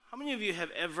How many of you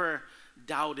have ever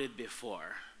doubted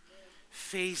before?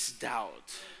 Faced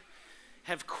doubt,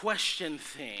 have questioned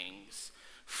things,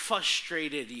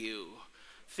 frustrated you,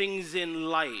 things in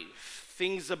life,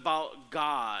 things about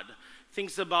God,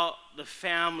 things about the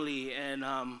family. And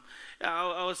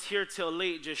I was here till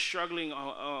late just struggling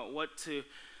what to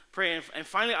pray. And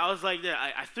finally, I was like that.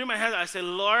 I threw my hands up. I said,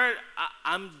 Lord,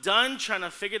 I'm done trying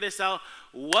to figure this out.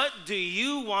 What do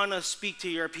you want to speak to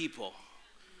your people?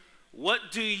 What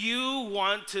do you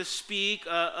want to speak,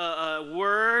 a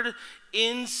word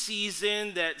in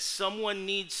season that someone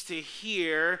needs to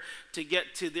hear to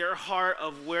get to their heart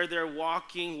of where they're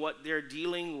walking, what they're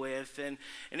dealing with? And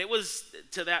it was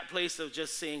to that place of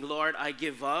just saying, Lord, I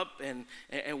give up and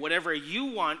whatever you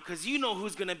want, because you know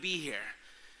who's going to be here.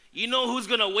 You know who's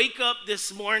going to wake up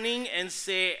this morning and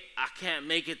say, I can't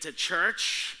make it to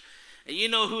church. And you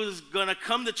know who's going to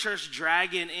come to church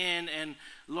dragging in, and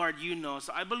Lord, you know.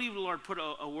 So I believe the Lord put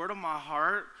a word on my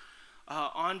heart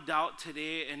on doubt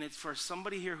today, and it's for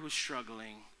somebody here who's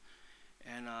struggling.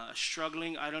 And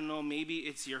struggling, I don't know, maybe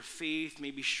it's your faith,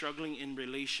 maybe struggling in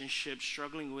relationships,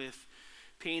 struggling with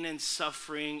pain and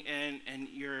suffering, and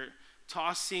you're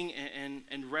tossing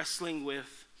and wrestling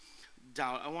with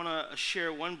doubt. I want to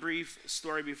share one brief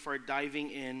story before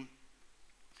diving in.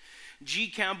 G.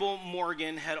 Campbell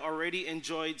Morgan had already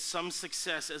enjoyed some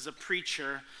success as a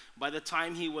preacher by the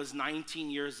time he was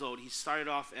 19 years old. He started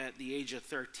off at the age of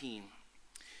 13.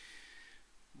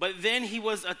 But then he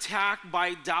was attacked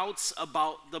by doubts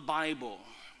about the Bible.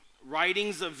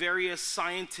 Writings of various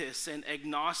scientists and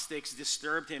agnostics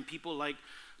disturbed him. People like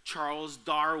Charles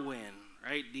Darwin,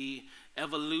 right? The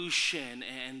evolution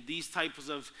and these types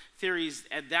of theories.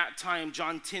 At that time,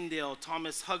 John Tyndale,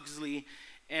 Thomas Huxley,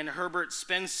 and Herbert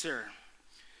Spencer.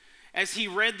 As he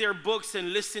read their books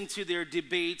and listened to their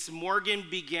debates, Morgan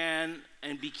began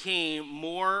and became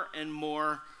more and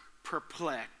more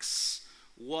perplexed.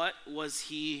 What was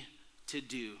he to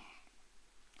do?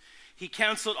 He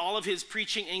canceled all of his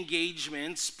preaching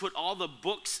engagements, put all the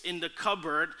books in the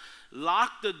cupboard,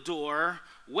 locked the door,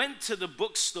 went to the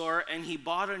bookstore, and he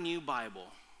bought a new Bible.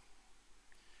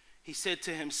 He said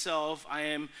to himself, I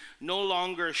am no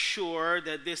longer sure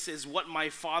that this is what my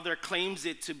Father claims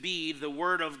it to be, the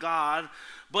Word of God,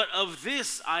 but of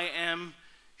this I am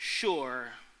sure.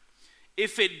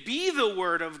 If it be the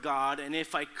Word of God, and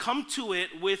if I come to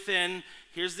it with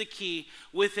here's the key,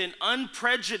 with an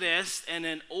unprejudiced and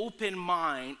an open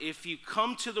mind, if you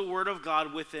come to the Word of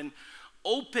God with an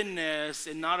openness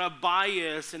and not a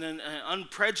bias and an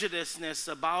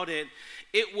unprejudiceedness about it,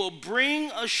 it will bring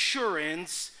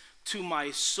assurance to my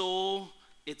soul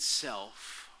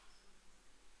itself.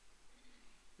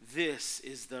 This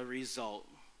is the result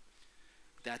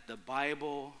that the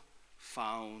Bible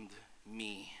found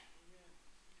me,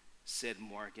 said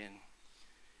Morgan.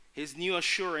 His new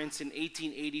assurance in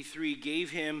 1883 gave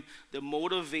him the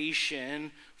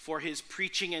motivation for his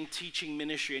preaching and teaching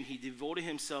ministry, and he devoted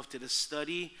himself to the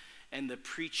study and the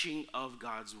preaching of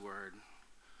God's word.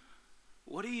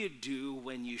 What do you do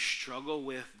when you struggle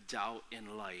with doubt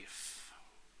in life?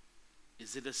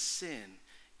 Is it a sin?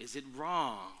 Is it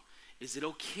wrong? Is it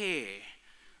okay?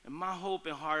 And my hope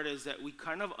and heart is that we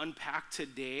kind of unpack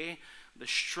today the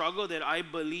struggle that I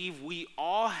believe we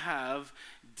all have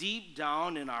deep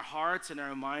down in our hearts and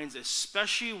our minds,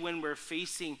 especially when we're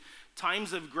facing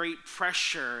times of great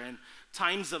pressure and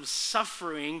times of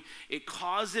suffering. It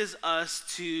causes us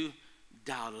to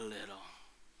doubt a little.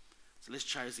 So let's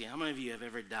try this again. How many of you have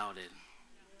ever doubted?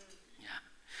 Yeah.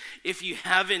 If you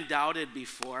haven't doubted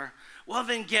before, well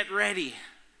then get ready.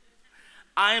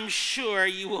 I'm sure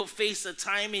you will face a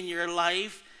time in your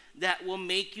life that will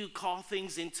make you call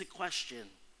things into question.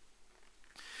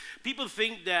 People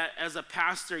think that as a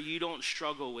pastor you don't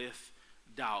struggle with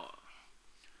doubt.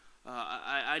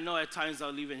 I know at times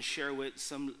I'll even share with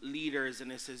some leaders,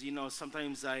 and it says,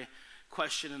 sometimes I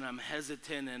question and I'm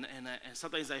hesitant, and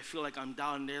sometimes I feel like I'm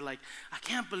doubting. They're like, I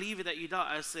can't believe it that you doubt.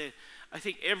 I say, I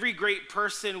think every great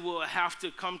person will have to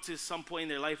come to some point in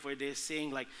their life where they're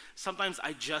saying, like, sometimes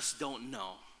I just don't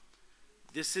know.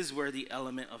 This is where the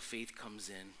element of faith comes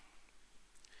in.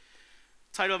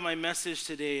 Title of my message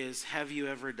today is, Have you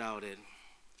ever doubted?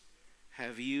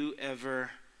 Have you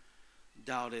ever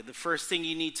doubted? The first thing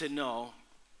you need to know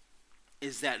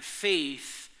is that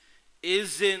faith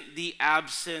isn't the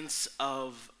absence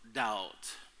of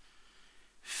doubt.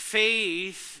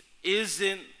 Faith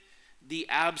isn't the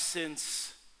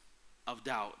absence of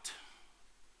doubt.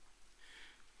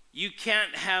 You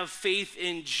can't have faith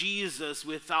in Jesus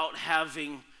without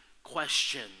having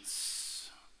questions.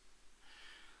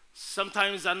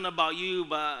 Sometimes, I don't know about you,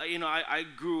 but I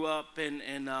grew up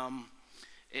and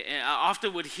And I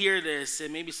often would hear this,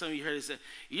 and maybe some of you heard this,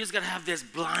 you just got to have this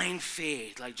blind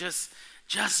faith. Like, just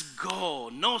go.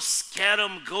 No scare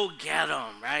 'em, go get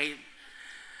 'em, right?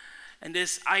 And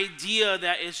this idea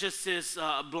that it's just this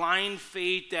blind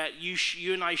faith that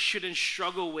you and I shouldn't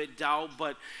struggle with doubt,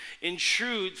 but in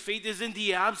truth, faith is in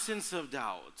the absence of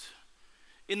doubt.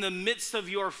 In the midst of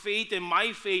your faith and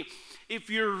my faith, if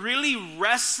you're really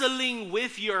wrestling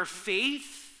with your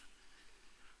faith,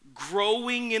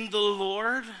 growing in the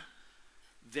Lord,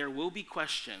 there will be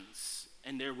questions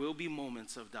and there will be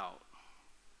moments of doubt.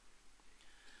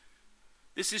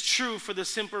 This is true for the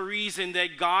simple reason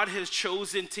that God has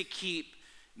chosen to keep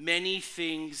many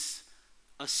things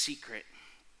a secret.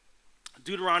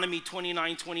 Deuteronomy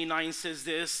 29:29 says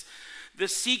this, "The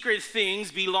secret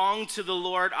things belong to the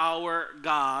Lord our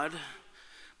God,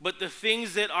 but the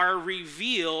things that are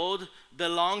revealed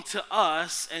belong to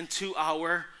us and to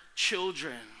our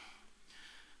children."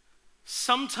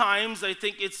 Sometimes I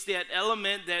think it's that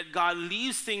element that God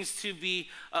leaves things to be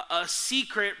a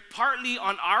secret, partly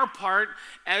on our part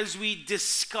as we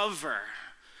discover.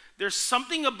 There's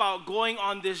something about going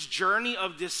on this journey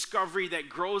of discovery that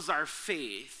grows our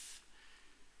faith.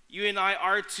 You and I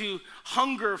are to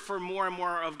hunger for more and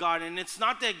more of God. And it's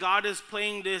not that God is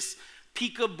playing this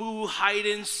peekaboo hide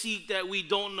and seek that we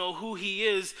don't know who he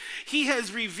is. He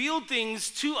has revealed things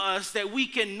to us that we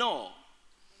can know.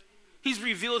 He's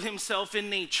revealed himself in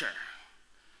nature.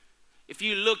 If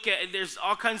you look at, there's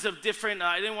all kinds of different,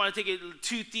 I didn't want to take it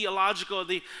too theological,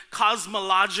 the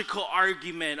cosmological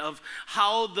argument of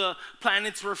how the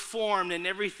planets were formed and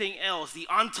everything else, the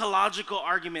ontological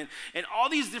argument, and all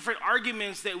these different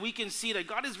arguments that we can see that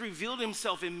God has revealed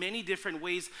himself in many different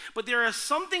ways, but there are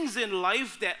some things in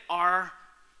life that are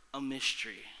a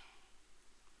mystery.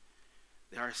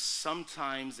 There are some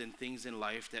times and things in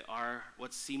life that are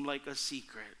what seem like a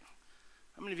secret.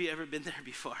 How many of you ever been there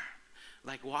before?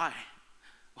 Like, why?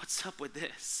 What's up with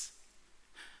this?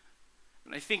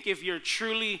 And I think if you're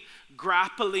truly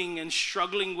grappling and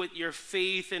struggling with your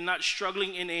faith, and not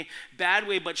struggling in a bad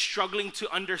way, but struggling to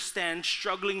understand,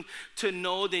 struggling to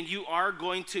know, then you are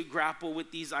going to grapple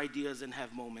with these ideas and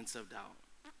have moments of doubt.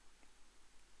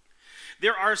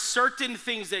 There are certain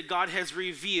things that God has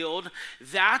revealed.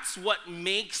 That's what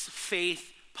makes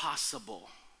faith possible.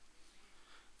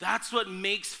 That's what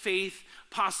makes faith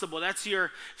possible. That's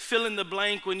your fill in the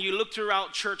blank. When you look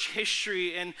throughout church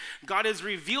history, and God has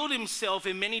revealed himself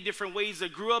in many different ways. I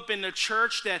grew up in a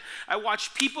church that I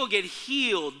watched people get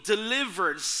healed,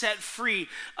 delivered, set free.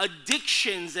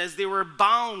 Addictions, as they were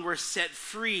bound, were set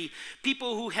free.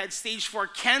 People who had stage 4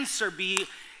 cancer be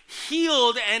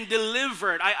healed and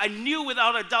delivered. I knew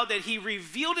without a doubt that he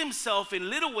revealed himself in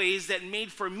little ways that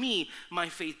made for me my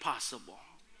faith possible.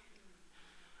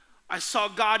 I saw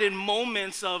God in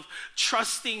moments of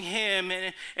trusting him.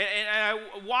 And I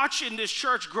watched in this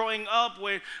church growing up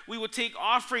where we would take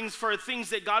offerings for things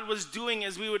that God was doing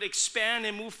as we would expand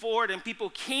and move forward. And people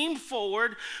came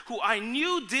forward who I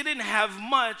knew didn't have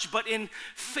much, but in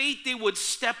faith they would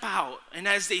step out. And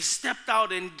as they stepped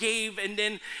out and gave, and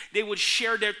then they would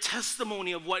share their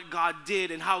testimony of what God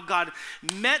did and how God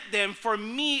met them. For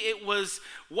me, it was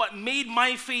what made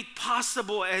my faith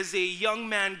possible as a young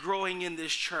man growing in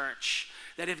this church.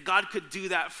 That if God could do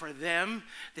that for them,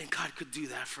 then God could do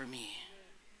that for me.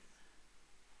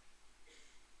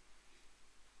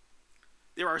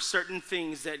 There are certain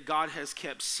things that God has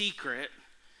kept secret,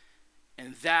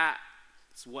 and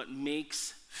that's what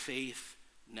makes faith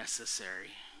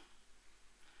necessary.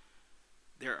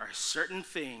 There are certain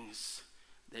things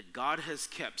that God has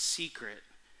kept secret,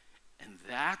 and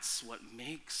that's what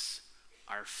makes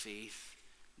our faith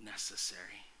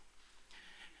necessary.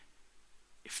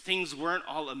 If things weren't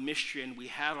all a mystery and we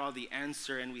had all the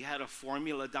answer and we had a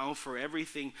formula down for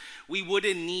everything, we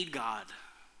wouldn't need God.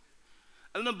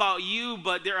 I don't know about you,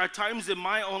 but there are times in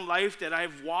my own life that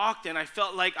I've walked and I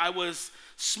felt like I was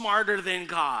smarter than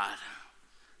God.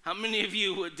 How many of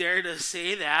you would dare to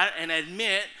say that and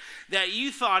admit that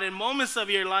you thought in moments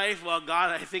of your life, well, God,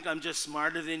 I think I'm just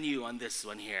smarter than you on this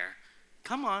one here?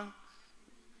 Come on.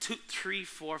 2, 3,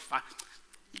 4, 5.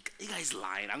 You guys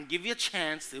lying. I'm gonna give you a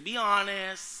chance to be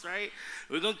honest, right?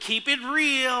 We're gonna keep it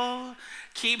real.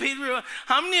 Keep it real.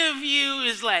 How many of you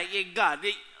is like, hey, God,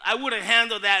 I would have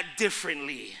handled that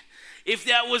differently. If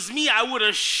that was me, I would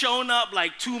have shown up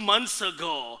like 2 months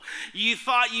ago. You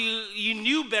thought you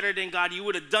knew better than God. You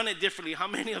would have done it differently. How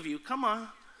many of you? Come on.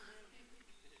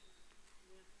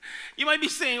 You might be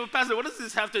saying, well, Pastor, what does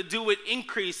this have to do with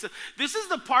increase? This is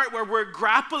the part where we're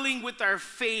grappling with our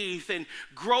faith and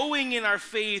growing in our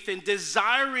faith and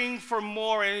desiring for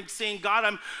more and saying, God,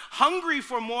 I'm hungry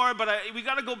for more, but we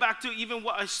got to go back to even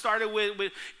what I started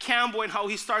with Campbell and how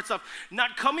he starts off,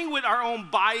 not coming with our own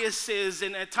biases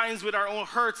and at times with our own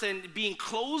hurts and being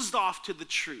closed off to the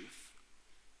truth.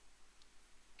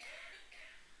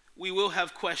 We will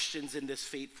have questions in this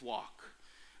faith walk.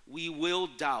 We will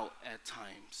doubt at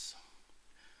times.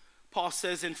 Paul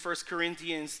says in 1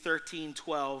 Corinthians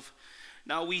 13:12,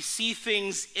 now we see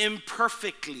things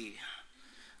imperfectly,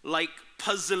 like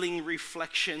puzzling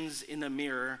reflections in a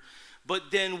mirror,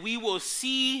 but then we will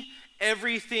see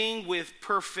everything with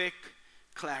perfect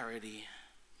clarity.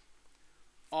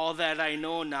 All that I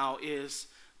know now is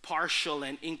partial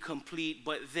and incomplete,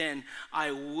 but then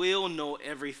I will know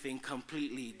everything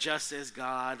completely, just as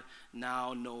God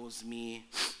now knows me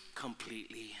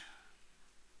completely.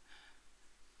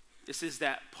 This is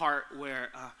that part where,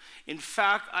 in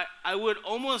fact, I would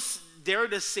almost dare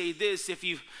to say this. If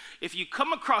you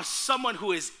come across someone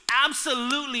who is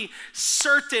absolutely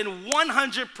certain,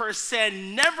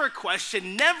 100%, never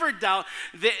question, never doubt,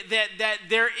 that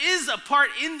there is a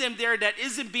part in them there that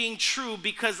isn't being true,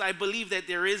 because I believe that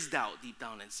there is doubt deep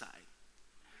down inside.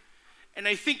 And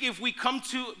I think if we come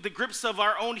to the grips of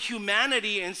our own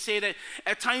humanity and say that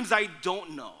at times I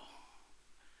don't know.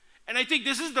 And I think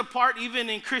this is the part even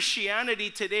in Christianity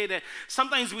today that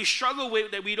sometimes we struggle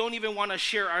with, that we don't even want to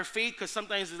share our faith, because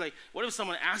sometimes it's like, what if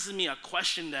someone asks me a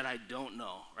question that I don't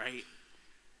know, right?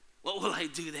 What will I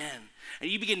do then? And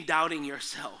you begin doubting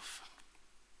yourself.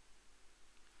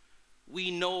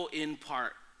 We know in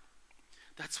part.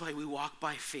 That's why we walk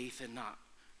by faith and not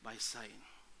by sight.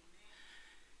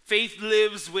 Faith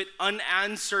lives with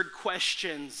unanswered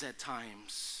questions at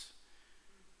times.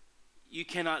 You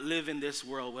cannot live in this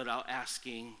world without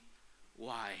asking,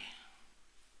 why?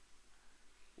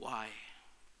 Why?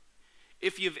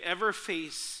 If you've ever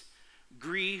faced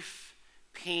grief,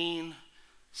 pain,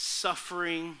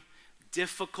 suffering,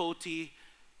 difficulty,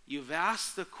 you've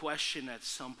asked the question at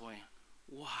some point,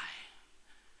 why?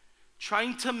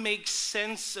 Trying to make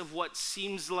sense of what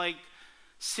seems like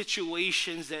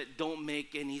situations that don't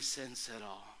make any sense at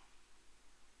all.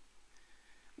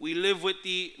 We live with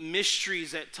the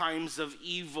mysteries at times of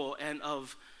evil and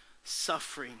of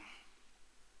suffering.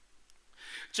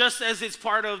 Just as it's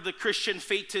part of the Christian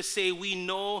faith to say we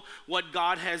know what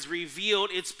God has revealed,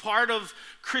 it's part of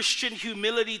Christian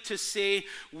humility to say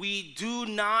we do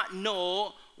not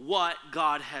know what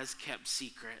God has kept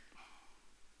secret.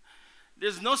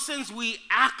 There's no sense we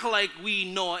act like we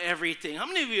know everything. How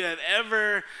many of you have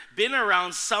ever been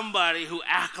around somebody who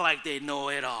act like they know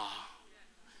it all?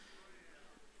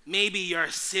 Maybe your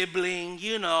sibling,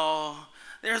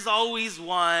 there's always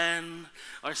one,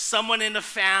 or someone in the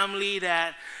family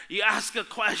that you ask a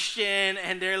question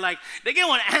and they're like, they get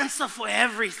one answer for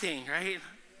everything, right?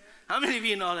 How many of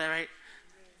you know that, right?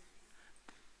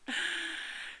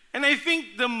 And I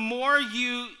think the more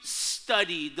you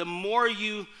study, the more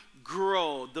you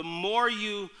grow, the more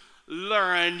you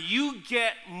learn, you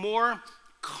get more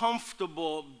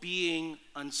comfortable being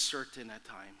uncertain at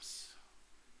times.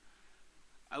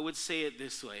 I would say it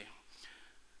this way.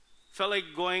 Felt like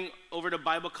going over to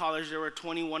Bible college. There were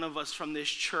 21 of us from this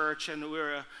church, and we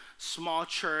were a small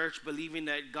church, believing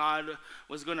that God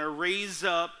was going to raise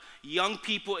up young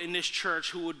people in this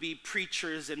church who would be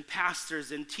preachers and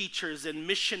pastors and teachers and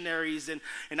missionaries. And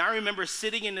I remember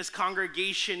sitting in this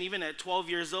congregation even at 12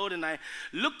 years old, and I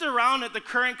looked around at the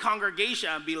current congregation.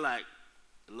 I'd be like,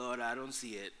 Lord, I don't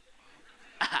see it.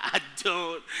 I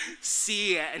don't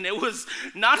see it. And it was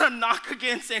not a knock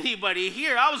against anybody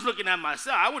here. I was looking at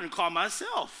myself. I wouldn't call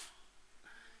myself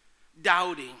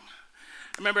doubting.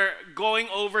 I remember going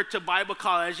over to Bible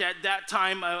college. At that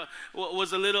time, I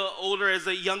was a little older as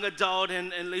a young adult,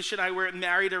 and Alicia and I were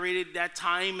married already at that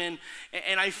time. And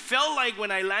I felt like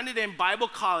when I landed in Bible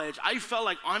college, I felt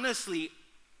like, honestly,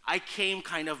 I came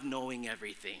kind of knowing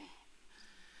everything.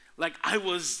 Like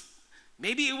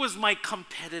maybe it was my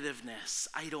competitiveness.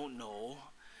 I don't know.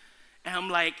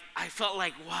 And I felt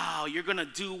like, wow, you're going to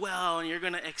do well and you're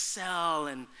going to excel.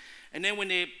 And then when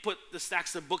they put the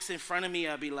stacks of books in front of me,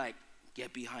 I'd be like,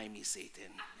 get behind me,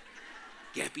 Satan.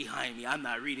 Get behind me. I'm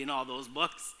not reading all those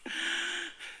books.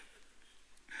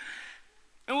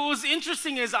 And what was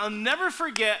interesting is I'll never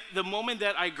forget the moment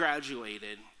that I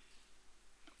graduated.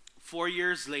 4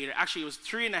 years later, actually it was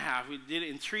 3.5. We did it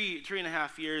in three and a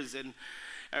half years. And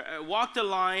I walked the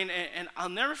line, and I'll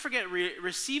never forget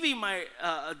receiving my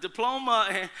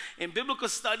diploma in biblical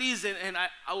studies, and I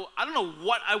don't know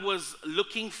what I was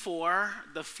looking for,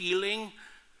 the feeling,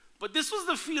 But this was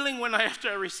the feeling when after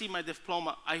I received my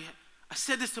diploma, I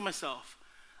said this to myself.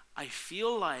 I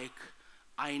feel like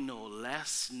I know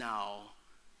less now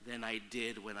than I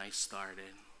did when I started.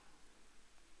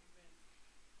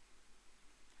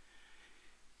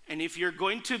 And if you're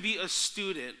going to be a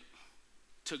student,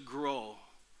 to grow,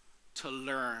 to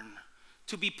learn,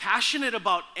 to be passionate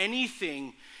about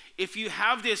anything, if you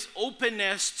have this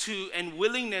openness to and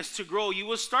willingness to grow, you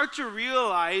will start to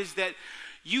realize that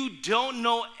you don't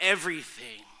know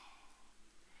everything.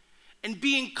 And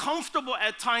being comfortable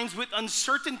at times with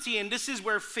uncertainty, and this is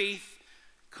where faith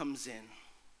comes in.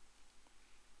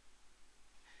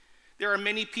 There are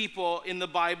many people in the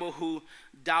Bible who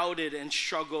doubted and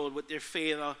struggled with their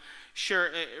faith. I'll share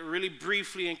really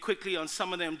briefly and quickly on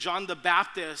some of them. John the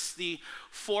Baptist, the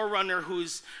forerunner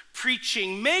who's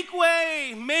preaching, make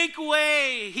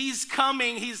way, he's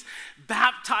coming, he's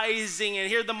baptizing, and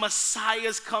here the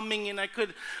Messiah's coming. And I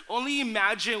could only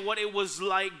imagine what it was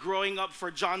like growing up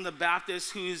for John the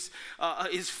Baptist, whose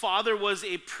his father was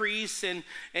a priest, and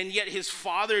yet his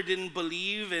father didn't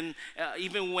believe. And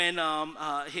even when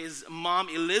his mom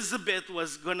Elizabeth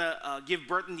was gonna give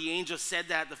birth, and the angel said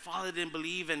that, the father didn't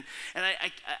believe. And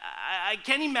I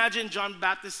can't imagine John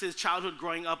Baptist's childhood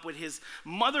growing up with his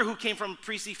mother who came from a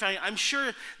priestly family. I'm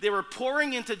sure they were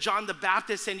pouring into John the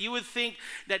Baptist, and you would think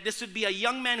that this would be a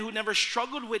young man who never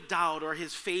struggled with doubt or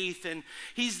his faith, and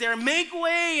he's there, make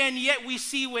way. And yet we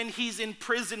see when he's in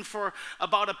prison for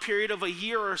about a period of a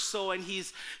year or so, and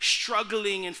he's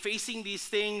struggling and facing these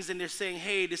things, and they're saying,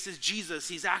 hey, this is Jesus,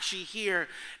 he's actually here.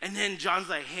 And then John's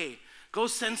like, hey, go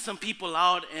send some people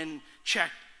out and check,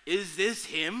 is this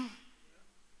him,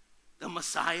 the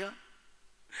Messiah?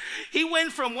 He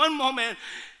went from one moment,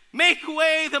 make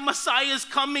way, the Messiah is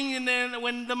coming, and then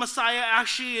when the Messiah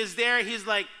actually is there, he's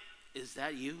like, is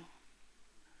that you?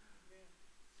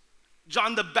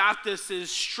 John the Baptist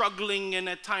is struggling and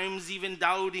at times even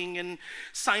doubting, and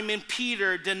Simon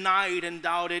Peter denied and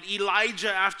doubted.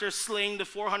 Elijah, after slaying the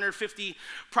 450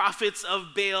 prophets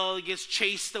of Baal, gets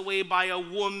chased away by a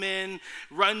woman,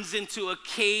 runs into a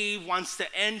cave, wants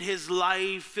to end his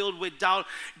life, filled with doubt.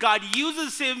 God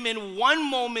uses him in one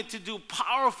moment to do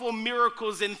powerful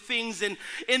miracles and things, and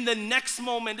in the next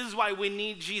moment, this is why we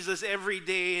need Jesus every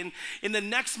day, and in the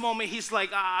next moment, he's like,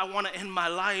 I want to end my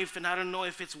life, and I don't know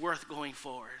if it's worth going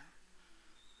forward.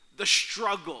 The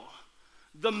struggle,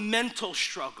 the mental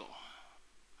struggle.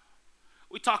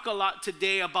 We talk a lot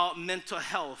today about mental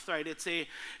health, right? It's a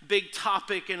big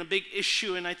topic and a big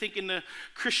issue, and I think in the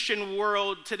Christian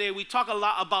world today, we talk a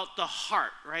lot about the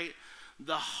heart, right?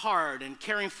 The heart and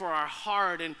caring for our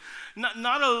heart, and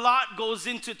not a lot goes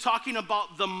into talking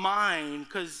about the mind,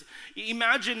 because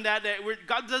imagine that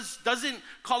God doesn't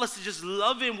call us to just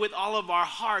love him with all of our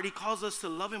heart. He calls us to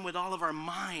love him with all of our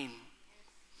mind.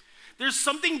 There's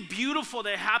something beautiful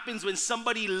that happens when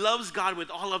somebody loves God with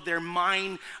all of their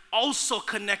mind, also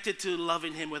connected to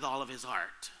loving him with all of his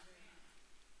heart,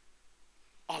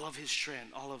 all of his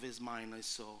strength, all of his mind and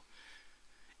soul.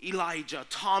 Elijah,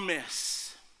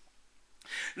 Thomas,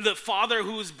 the father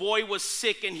whose boy was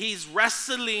sick, and he's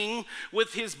wrestling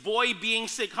with his boy being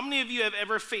sick. How many of you have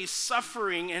ever faced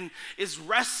suffering and is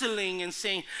wrestling and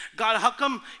saying, God, how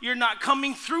come you're not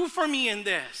coming through for me in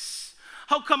this?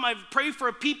 How come I've prayed for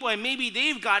people and maybe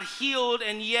they've got healed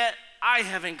and yet I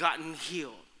haven't gotten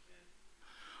healed?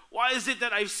 Why is it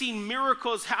that I've seen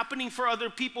miracles happening for other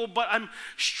people, but I'm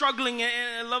struggling? And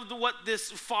I love what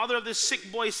this father of this sick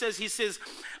boy says. He says,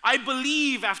 I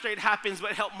believe after it happens,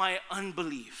 but help my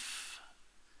unbelief.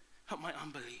 Help my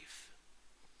unbelief.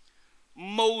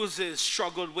 Moses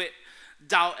struggled with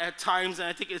doubt at times, and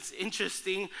I think it's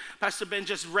interesting. Pastor Ben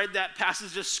just read that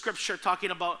passage of scripture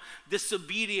talking about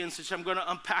disobedience, which I'm going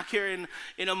to unpack here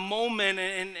in a moment,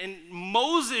 and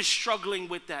Moses struggling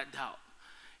with that doubt.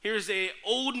 Here's an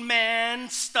old man,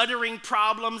 stuttering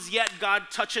problems, yet God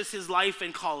touches his life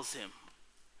and calls him.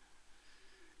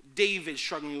 David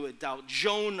struggling with doubt.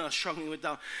 Jonah struggling with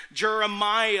doubt.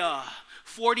 Jeremiah,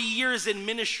 40 years in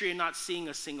ministry and not seeing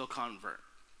a single convert.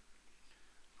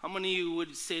 How many of you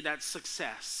would say that's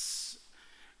success?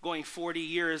 Going 40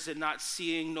 years and not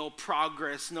seeing no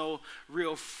progress, no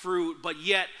real fruit, but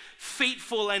yet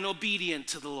faithful and obedient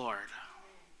to the Lord.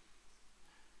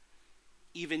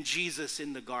 Even Jesus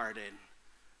in the garden,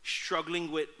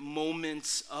 struggling with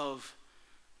moments of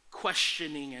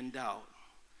questioning and doubt.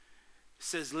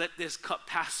 Says, let this cup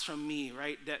pass from me,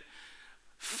 right? That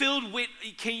filled with,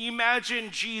 can you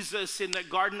imagine Jesus in the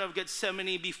Garden of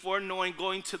Gethsemane before knowing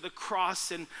going to the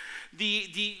cross, and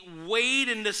the weight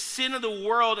and the sin of the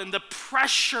world and the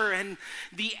pressure and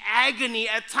the agony.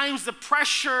 At times the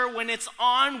pressure when it's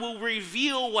on will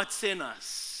reveal what's in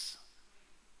us.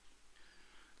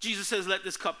 Jesus says, let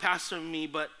this cup pass from me,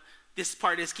 but this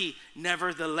part is key.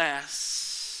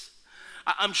 Nevertheless.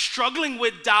 I'm struggling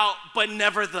with doubt, but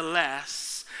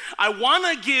nevertheless. I want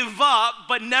to give up,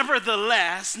 but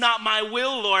nevertheless, not my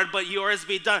will, Lord, but yours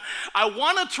be done. I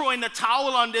want to throw in the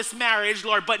towel on this marriage,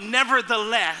 Lord, but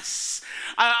nevertheless.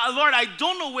 Lord, I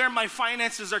don't know where my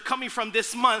finances are coming from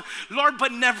this month, Lord,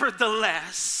 but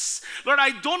nevertheless. Lord,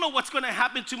 I don't know what's going to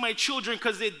happen to my children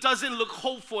because it doesn't look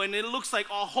hopeful and it looks like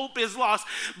all hope is lost,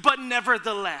 but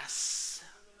nevertheless.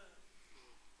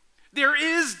 There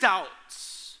is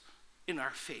doubts in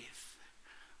our faith,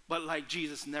 but like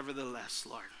Jesus, nevertheless,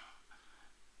 Lord,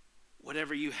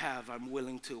 whatever you have, I'm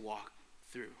willing to walk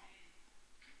through.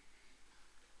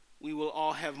 We will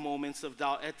all have moments of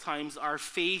doubt. At times, our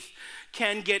faith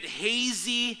can get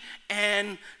hazy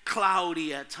and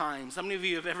cloudy at times. How many of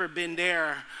you have ever been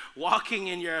there, walking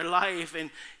in your life, and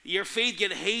your faith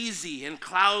get hazy and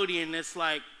cloudy, and it's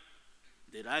like,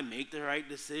 did I make the right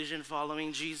decision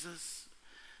following Jesus?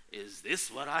 Is this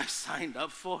what I signed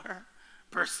up for?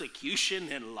 Persecution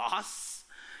and loss?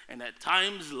 And at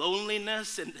times,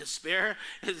 loneliness and despair?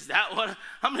 Is that what?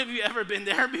 How many of you ever been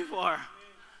there before?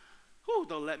 Ooh,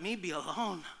 don't let me be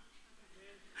alone.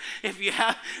 If you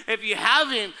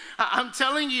haven't, I'm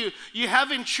telling you, you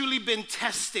haven't truly been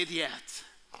tested yet.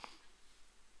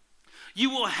 You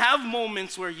will have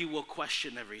moments where you will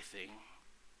question everything.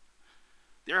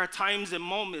 There are times and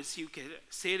moments you can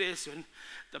say this when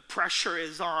the pressure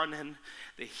is on and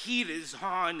the heat is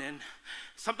on, and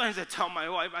sometimes I tell my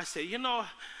wife, I say,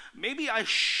 maybe I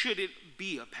shouldn't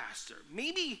be a pastor.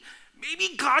 Maybe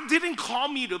God didn't call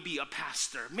me to be a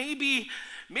pastor. Maybe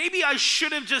I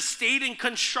should have just stayed in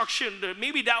construction.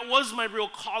 Maybe that was my real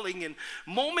calling. And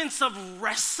moments of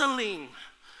wrestling,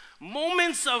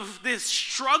 moments of this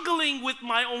struggling with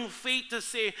my own faith to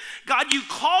say, God, you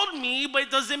called me, but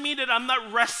it doesn't mean that I'm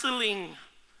not wrestling.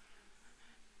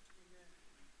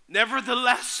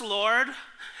 Nevertheless, Lord,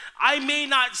 I may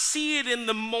not see it in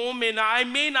the moment. I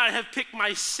may not have picked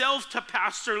myself to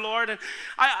pastor, Lord. And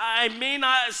I may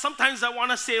not, sometimes I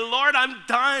want to say, Lord, I'm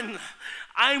done.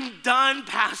 I'm done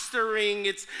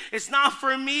pastoring. It's not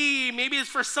for me. Maybe it's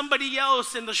for somebody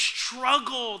else, and the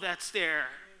struggle that's there.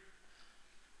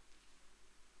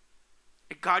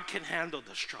 And God can handle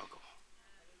the struggle.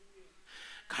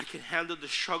 God can handle the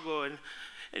struggle.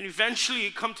 And eventually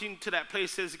you come to that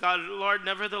place, says, God, Lord,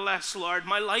 nevertheless, Lord,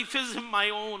 my life isn't my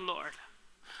own, Lord.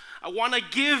 I want to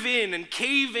give in and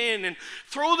cave in and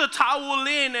throw the towel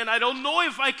in, and I don't know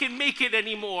if I can make it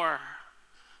anymore.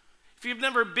 If you've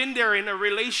never been there in a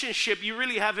relationship, you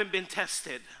really haven't been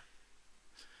tested.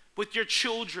 With your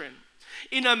children,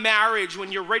 in a marriage,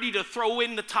 when you're ready to throw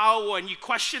in the towel and you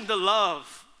question the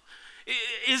love.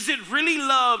 Is it really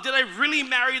love? Did I really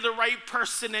marry the right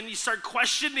person? And you start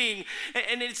questioning.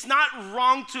 And it's not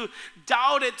wrong to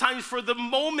doubt at times for the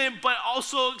moment, but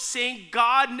also saying,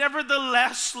 God,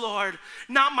 nevertheless, Lord,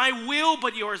 not my will,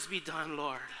 but yours be done,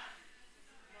 Lord.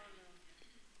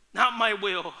 Not my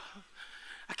will.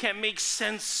 I can't make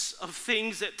sense of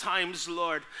things at times,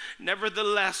 Lord.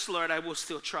 Nevertheless, Lord, I will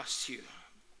still trust you.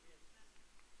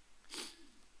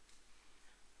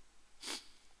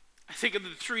 I think of the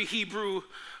three Hebrew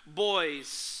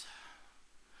boys,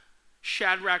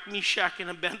 Shadrach, Meshach, and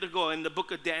Abednego in the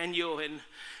book of Daniel, and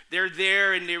they're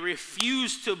there and they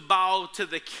refuse to bow to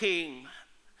the king.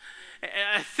 And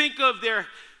I think of their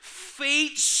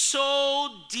faith so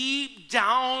deep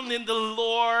down in the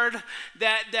Lord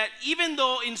that even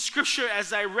though in scripture,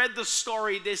 as I read the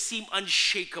story, they seem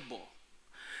unshakable.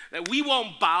 That we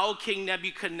won't bow, King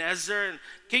Nebuchadnezzar. And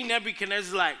King Nebuchadnezzar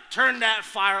is like, turn that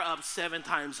fire up 7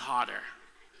 times hotter.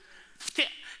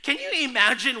 Can you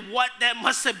imagine what that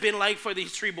must have been like for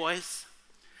these 3 boys?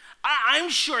 I'm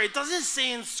sure, it doesn't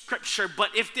say in scripture,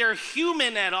 but if they're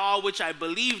human at all, which I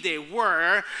believe they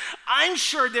were, I'm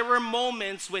sure there were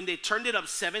moments when they turned it up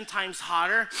 7 times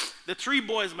hotter. The 3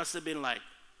 boys must have been like,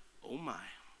 oh my,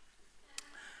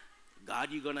 God,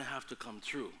 you're going to have to come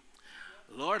through.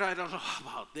 Lord, I don't know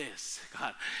about this.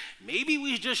 God, maybe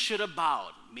we just should have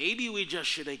bowed. Maybe we just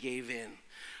should have gave in.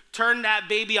 Turn that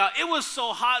baby out. It was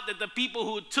so hot that the people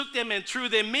who took them and threw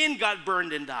them in got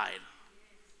burned and died.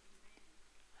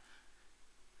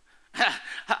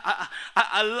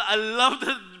 I love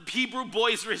the Hebrew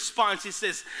boy's response. He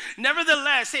says,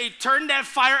 nevertheless, hey, turn that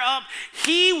fire up.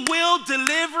 He will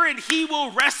deliver and he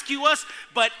will rescue us.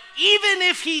 But even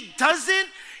if he doesn't,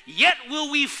 yet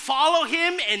will we follow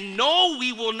him and know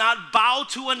we will not bow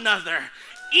to another,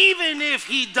 even if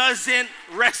he doesn't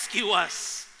rescue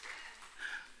us.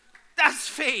 That's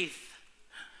faith.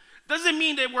 Doesn't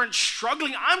mean they weren't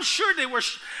struggling. I'm sure they were.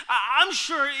 I'm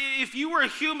sure if you were a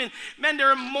human, man, there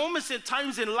are moments and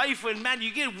times in life when, man,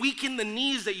 you get weak in the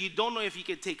knees that you don't know if you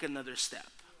can take another step.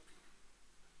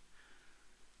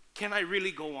 Can I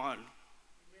really go on?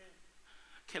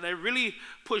 Can I really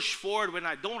push forward when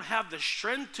I don't have the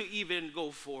strength to even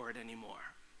go forward anymore?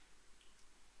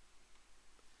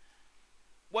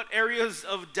 What areas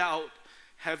of doubt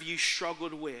have you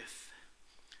struggled with?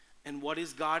 And what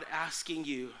is God asking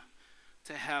you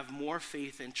to have more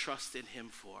faith and trust in Him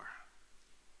for?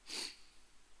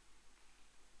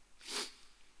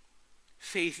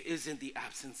 Faith isn't the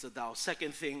absence of doubt.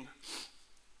 Second thing,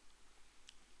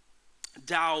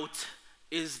 doubt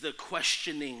is the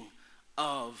questioning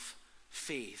of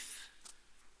faith.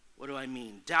 What do I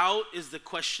mean? Doubt is the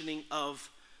questioning of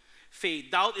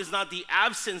faith. Doubt is not the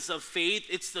absence of faith,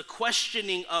 it's the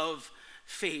questioning of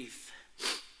faith.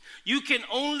 You can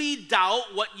only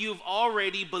doubt what you've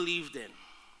already believed in.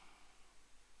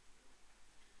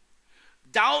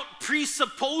 Doubt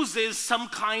presupposes some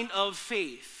kind of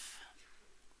faith.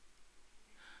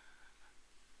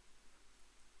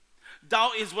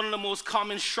 Doubt is one of the most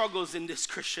common struggles in this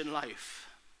Christian life.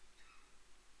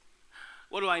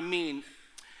 What do I mean?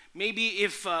 Maybe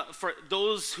if for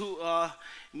those who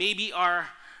maybe are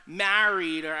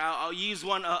married, or I'll use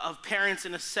one of parents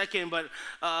in a second, but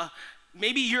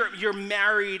maybe you're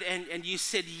married and you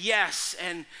said yes,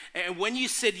 and when you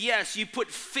said yes, you put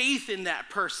faith in that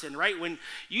person, right? When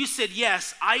you said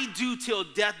yes, I do till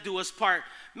death do us part,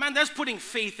 man, that's putting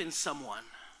faith in someone.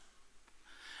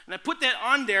 And I put that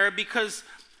on there because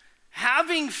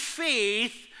having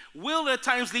faith will at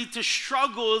times lead to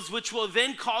struggles, which will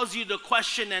then cause you to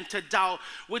question and to doubt,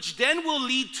 which then will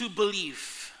lead to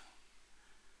belief.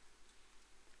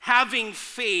 Having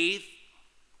faith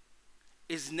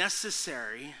is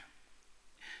necessary,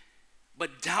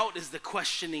 but doubt is the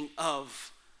questioning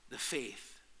of the faith.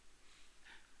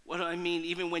 What do I mean?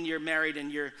 Even when you're married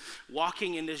and you're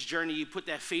walking in this journey, you put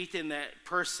that faith in that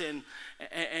person,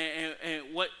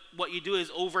 and what you do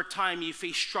is over time you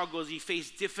face struggles, you face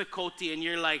difficulty, and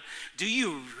you're like, do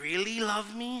you really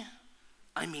love me?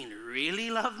 I mean, really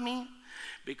love me?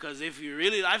 Because if you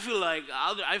really, I feel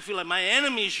like my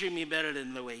enemies treat me better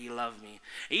than the way you love me.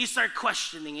 And you start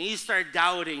questioning, and you start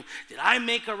doubting, did I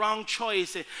make a wrong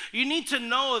choice? And you need to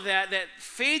know that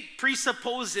faith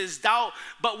presupposes doubt,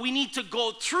 but we need to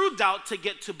go through doubt to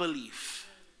get to belief.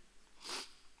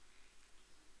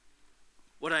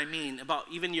 What I mean about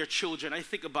even your children, I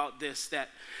think about this, that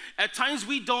at times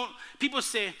people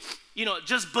say,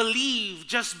 just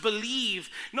believe.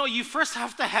 No, you first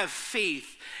have to have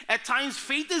faith. At times,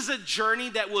 faith is a journey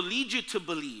that will lead you to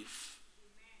believe.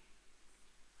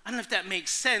 I don't know if that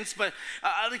makes sense, but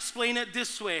I'll explain it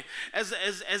this way. As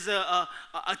a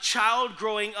child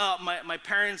growing up, my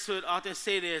parents would often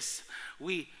say this,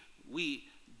 we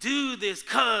do this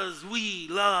because we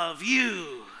love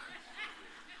you.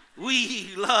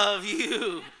 We love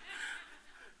you.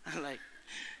 Like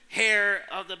hair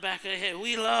off the back of the head.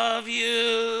 We love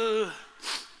you.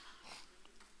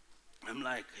 I'm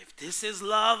like, if this is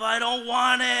love, I don't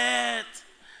want it.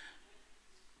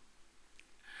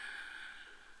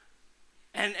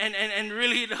 And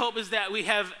really the hope is that we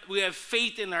have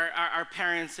faith in our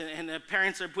parents, and the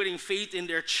parents are putting faith in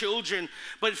their children,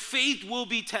 but faith will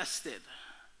be tested.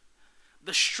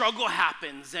 The struggle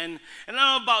happens, and I don't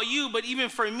know about you, but even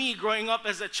for me, growing up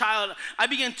as a child, I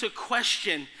began to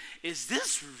question, is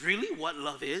this really what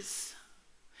love is?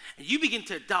 And you begin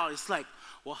to doubt. It's like,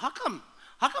 well, how come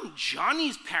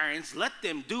Johnny's parents let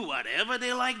them do whatever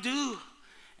they like do,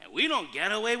 and we don't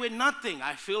get away with nothing?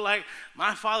 I feel like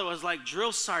my father was like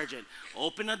drill sergeant.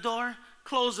 Open the door,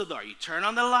 close the door. You turn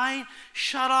on the light,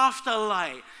 shut off the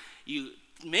light. You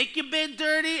make your bed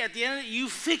dirty, at the end of it, you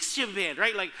fix your bed,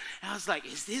 right? Like, I was like,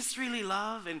 is this really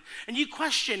love? And you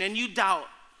question and you doubt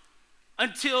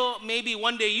until maybe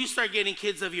one day you start getting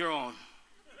kids of your own.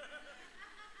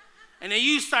 And then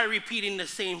you start repeating the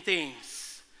same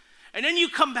things. And then you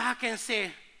come back and say,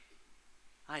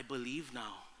 I believe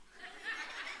now.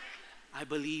 I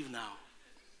believe now.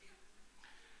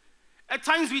 At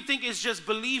times we think it's just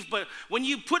belief, but when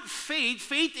you put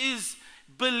faith is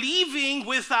believing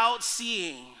without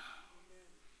seeing.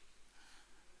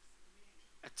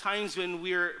 At times when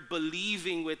we're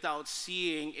believing without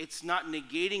seeing, it's not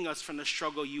negating us from the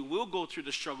struggle. You will go through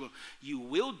the struggle. You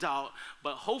will doubt.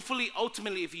 But hopefully,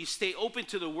 ultimately, if you stay open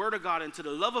to the Word of God and to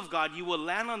the love of God, you will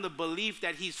land on the belief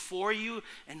that He's for you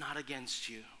and not against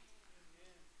you.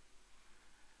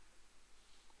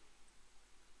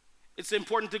 It's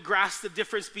important to grasp the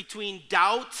difference between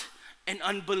doubt and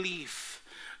unbelief.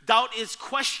 Doubt is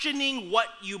questioning what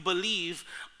you believe.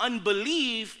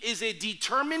 Unbelief is a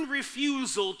determined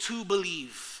refusal to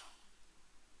believe.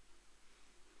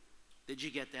 Did you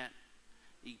get that?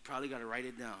 You probably got to write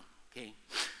it down, okay?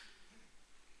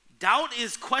 Doubt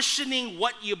is questioning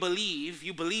what you believe.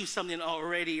 You believe something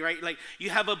already, right? Like you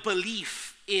have a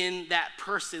belief in that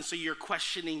person, so you're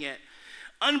questioning it.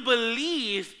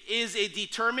 Unbelief is a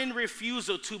determined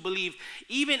refusal to believe.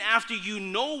 Even after you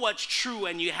know what's true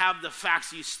and you have the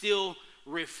facts, you still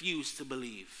refuse to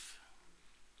believe.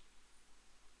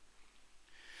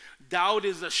 Doubt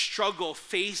is a struggle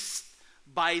faced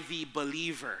by the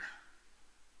believer.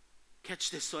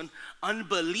 Catch this one.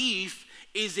 Unbelief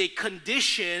is a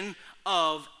condition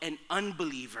of an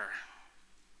unbeliever.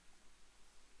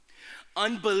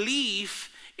 Unbelief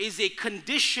is a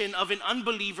condition of an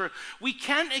unbeliever. We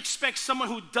can't expect someone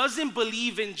who doesn't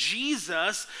believe in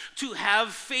Jesus to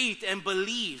have faith and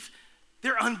believe.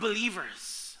 They're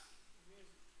unbelievers.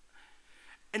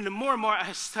 And the more and more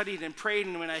I studied and prayed,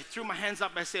 and when I threw my hands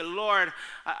up, I said, Lord,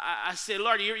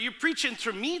 Lord, you're preaching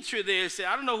through me through this.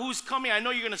 I don't know who's coming. I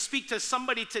know you're going to speak to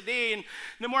somebody today. And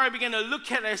the more I began to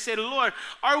look at it, I said, Lord,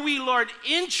 are we, Lord,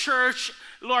 in church,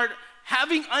 Lord,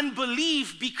 having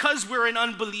unbelief because we're an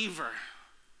unbeliever?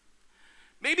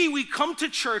 Maybe we come to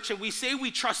church and we say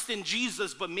we trust in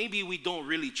Jesus, but maybe we don't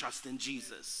really trust in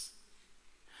Jesus.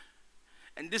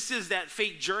 And this is that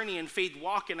faith journey and faith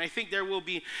walk. And I think there will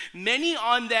be many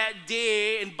on that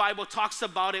day, and Bible talks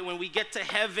about it when we get to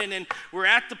heaven and we're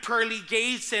at the pearly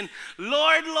gates and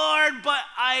Lord, Lord, but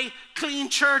I clean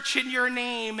church in your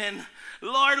name. And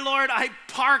Lord, Lord, I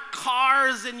park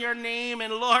cars in your name.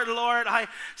 And Lord, Lord, I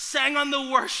sang on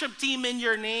the worship team in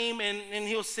your name. And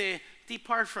he'll say,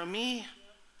 depart from me.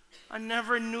 I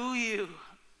never knew you.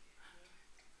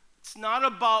 It's not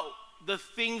about the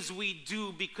things we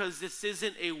do, because this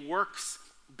isn't a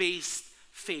works-based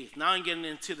faith. Now I'm getting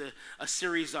into a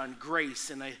series on grace,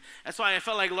 and that's why I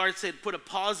felt like Lord said put a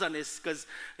pause on this, because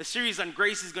the series on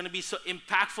grace is going to be so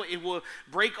impactful. It will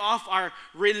break off our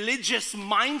religious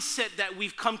mindset that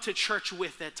we've come to church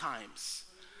with at times,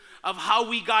 of how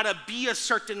we gotta be a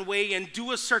certain way and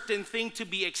do a certain thing to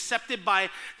be accepted by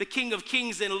the King of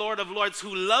Kings and Lord of Lords,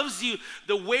 who loves you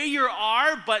the way you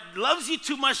are, but loves you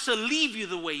too much to leave you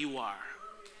the way you are.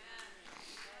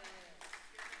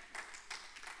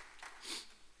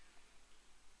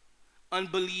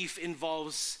 Unbelief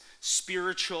involves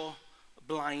spiritual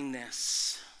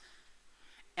blindness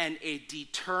and a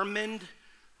determined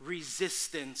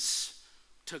resistance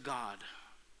to God.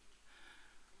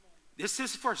 This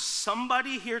is for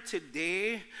somebody here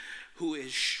today who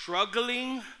is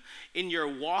struggling in your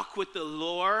walk with the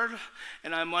Lord,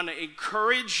 and I want to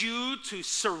encourage you to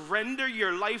surrender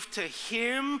your life to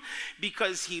Him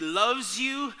because He loves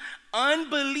you.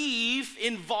 Unbelief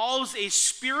involves a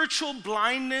spiritual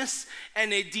blindness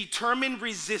and a determined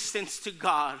resistance to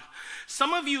God.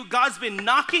 Some of you, God's been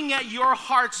knocking at your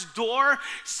heart's door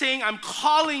saying, I'm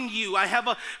calling you. I have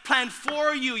a plan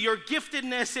for you, your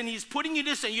giftedness, and He's putting you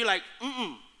this, and you're like,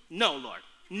 no, Lord,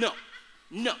 no,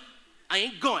 I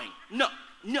ain't going, no,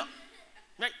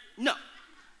 right, no.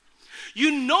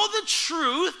 You know the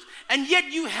truth, and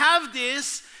yet you have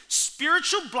this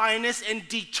spiritual blindness and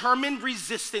determined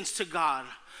resistance to God.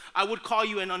 I would call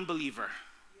you an unbeliever.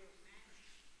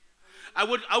 I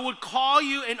would call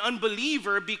you an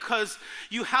unbeliever, because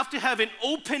you have to have an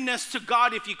openness to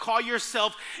God if you call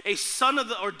yourself a son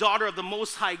of or daughter of the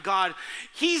Most High God.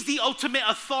 He's the ultimate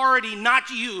authority, not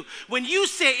you. When you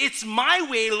say, it's my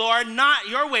way, Lord, not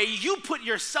your way, you put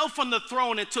yourself on the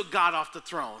throne and took God off the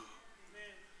throne.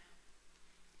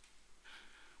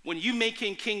 When you make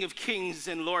Him King of Kings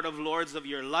and Lord of Lords of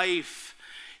your life,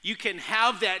 you can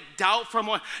have that doubt from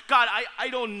God, I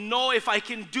don't know if I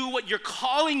can do what you're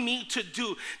calling me to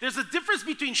do. There's a difference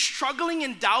between struggling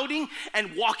and doubting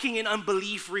and walking in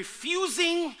unbelief,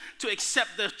 refusing to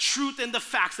accept the truth and the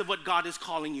facts of what God is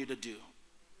calling you to do.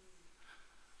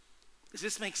 Does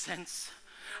this make sense?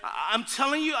 I'm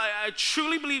telling you, I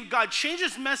truly believe God changed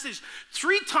His message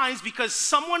 3 times, because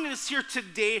someone is here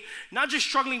today, not just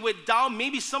struggling with doubt,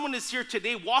 maybe someone is here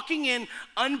today walking in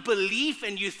unbelief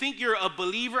and you think you're a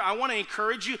believer. I want to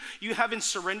encourage you, you haven't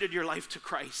surrendered your life to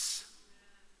Christ.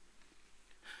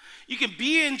 You can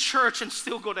be in church and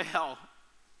still go to hell.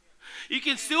 You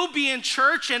can still be in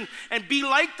church and be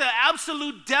like the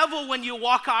absolute devil when you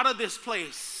walk out of this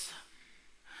place.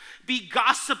 Be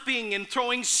gossiping and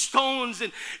throwing stones,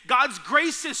 and God's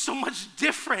grace is so much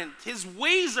different. His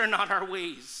ways are not our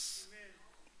ways.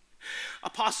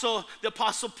 The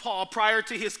Apostle Paul, prior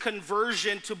to his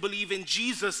conversion to believe in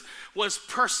Jesus, was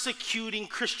persecuting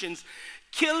Christians,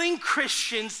 killing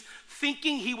Christians,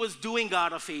 thinking he was doing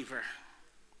God a favor.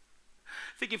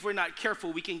 I think if we're not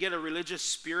careful, we can get a religious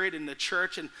spirit in the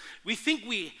church, and we think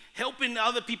we helping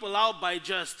other people out by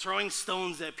just throwing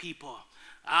stones at people.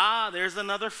 There's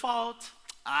another fault.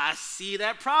 I see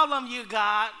that problem you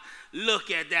got. Look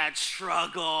at that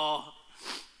struggle.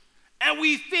 And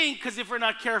we think, because if we're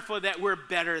not careful, that we're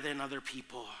better than other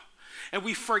people. And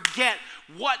we forget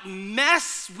what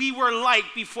mess we were like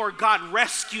before God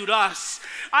rescued us.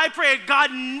 I pray,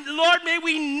 God, Lord, may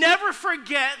we never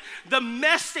forget the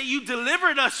mess that you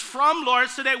delivered us from, Lord,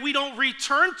 so that we don't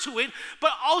return to it,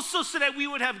 but also so that we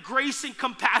would have grace and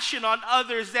compassion on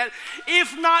others, that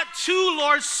if not too,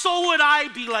 Lord, so would I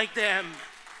be like them.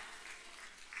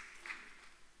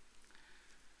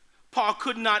 Paul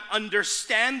could not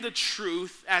understand the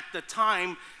truth at the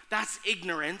time. That's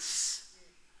ignorance.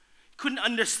 Couldn't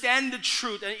understand the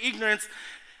truth and ignorance.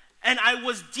 And I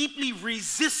was deeply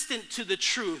resistant to the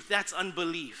truth. That's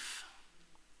unbelief.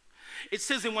 It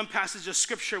says in one passage of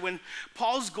scripture, when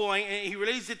Paul's going, and he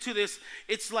relates it to this,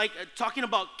 it's like talking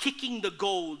about kicking the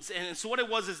goads. And so what it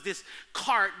was is this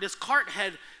cart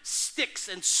had sticks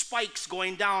and spikes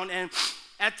going down. And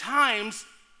at times,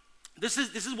 this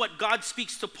is what God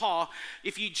speaks to Paul.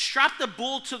 If you strap the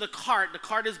bull to the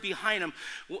cart is behind him.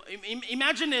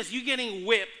 Imagine this, you getting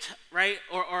whipped, right?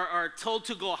 Or told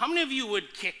to go. How many of you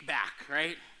would kick back,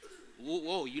 right?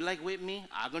 Whoa, you like whip me?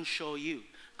 I'm going to show you.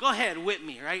 Go ahead, whip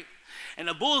me, right? And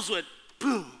the bulls would,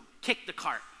 boom, kick the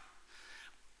cart.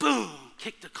 Boom,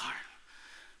 kick the cart.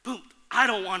 Boom. I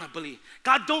don't want to believe.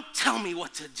 God, don't tell me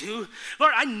what to do.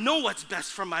 Lord, I know what's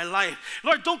best for my life.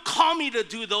 Lord, don't call me to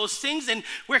do those things. And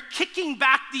we're kicking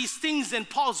back these things, and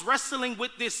Paul's wrestling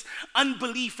with this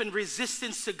unbelief and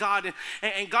resistance to God.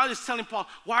 And God is telling Paul,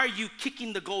 why are you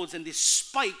kicking the goads and these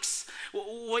spikes?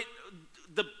 What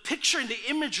the picture and the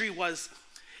imagery was,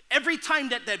 every time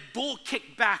that bull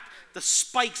kicked back, the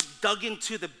spikes dug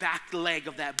into the back leg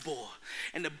of that bull.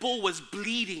 And the bull was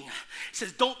bleeding. He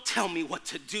says, don't tell me what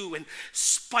to do. And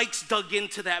spikes dug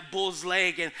into that bull's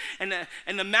leg. And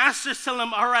the master's telling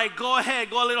him, all right, go ahead,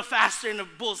 go a little faster. And the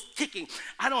bull's kicking.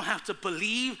 I don't have to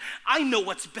believe. I know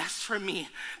what's best for me.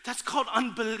 That's called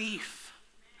unbelief.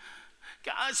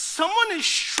 God, someone is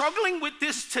struggling with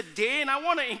this today, and I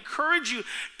want to encourage you.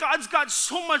 God's got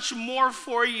so much more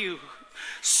for you.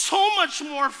 So much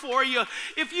more for you.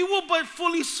 If you will but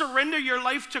fully surrender your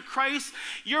life to Christ,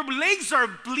 your legs are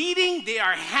bleeding, they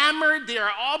are hammered, they are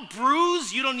all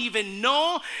bruised, you don't even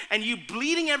know, and you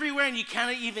bleeding everywhere and you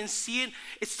cannot even see it.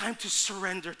 It's time to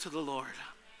surrender to the Lord.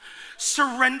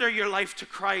 Surrender your life to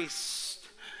Christ.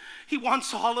 He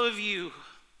wants all of you.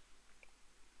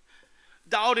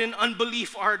 Doubt and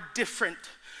unbelief are different.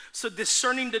 So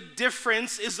discerning the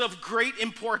difference is of great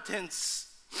importance.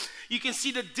 You can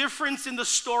see the difference in the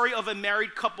story of a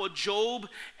married couple, Job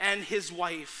and his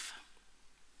wife.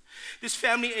 This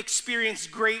family experienced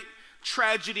great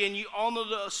tragedy, and you all know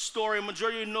the story.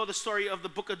 Majority of you know the story of the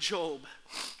book of Job.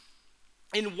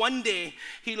 In one day,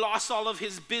 he lost all of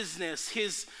his business,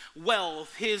 his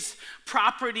wealth, his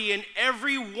property, and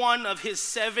every one of his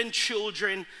 7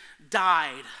 children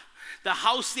died. The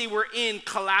house they were in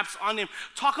collapsed on him.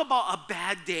 Talk about a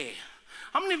bad day.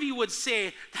 How many of you would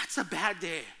say, that's a bad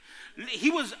day? He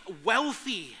was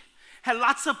wealthy, had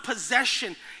lots of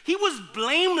possession. He was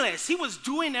blameless. He was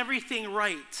doing everything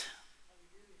right.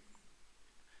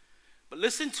 But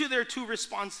listen to their 2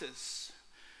 responses.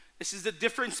 This is the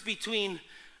difference between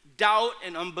doubt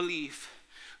and unbelief.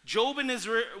 Job and his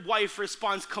wife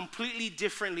respond completely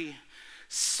differently.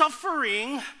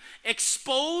 Suffering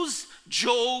exposed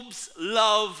Job's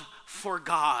love for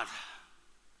God.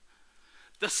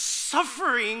 The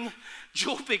suffering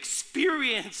Job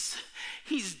experienced,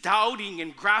 he's doubting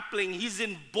and grappling. He's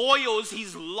in boils.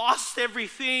 He's lost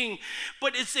everything.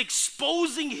 But it's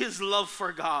exposing his love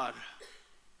for God.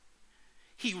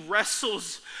 He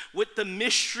wrestles with the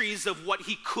mysteries of what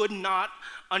he could not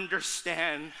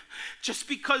understand. Just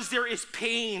because there is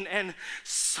pain and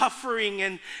suffering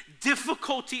and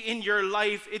difficulty in your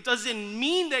life, it doesn't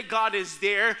mean that God is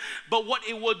there, but what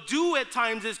it will do at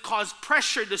times is cause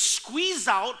pressure to squeeze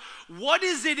out what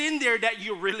is it in there that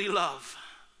you really love.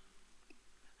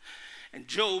 And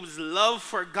Job's love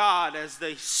for God, as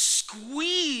they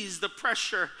squeezed the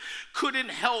pressure, couldn't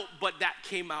help but that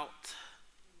came out.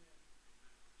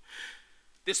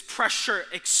 This pressure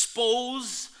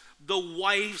exposed the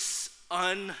wife's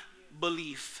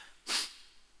unbelief.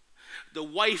 the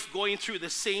wife going through the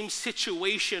same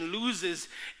situation, loses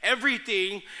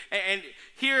everything. And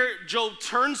here Job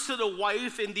turns to the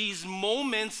wife in these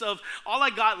moments of, all I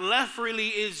got left really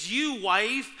is you,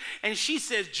 wife. And she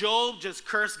says, Job, just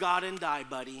curse God and die,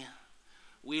 buddy.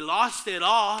 We lost it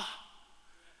all.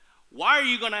 Why are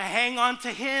you going to hang on to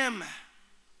him?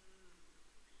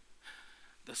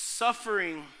 The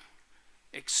suffering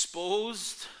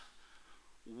exposed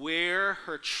where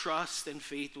her trust and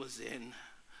faith was in.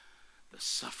 The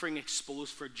suffering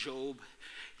exposed for Job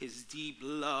his deep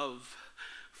love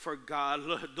for God.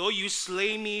 Though you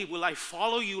slay me, will I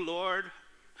follow you, Lord?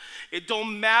 It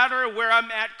don't matter where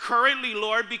I'm at currently,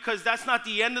 Lord, because that's not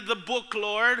the end of the book,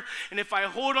 Lord. And if I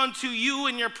hold on to you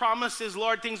and your promises,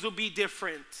 Lord, things will be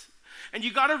different. And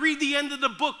you got to read the end of the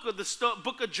book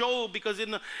of Job, because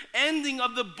in the ending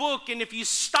of the book, and if you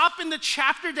stop in the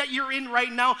chapter that you're in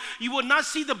right now, you will not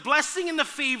see the blessing and the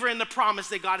favor and the promise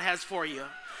that God has for you.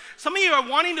 Some of you are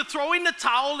wanting to throw in the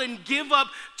towel and give up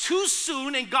too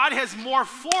soon, and God has more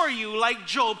for you, like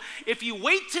Job. If you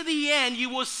wait to the end, you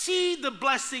will see the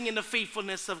blessing and the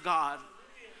faithfulness of God.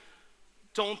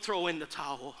 Don't throw in the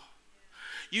towel.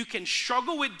 You can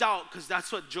struggle with doubt, because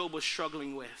that's what Job was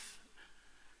struggling with.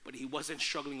 But he wasn't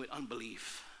struggling with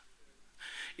unbelief.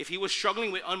 If he was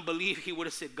struggling with unbelief, he would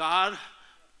have said, God,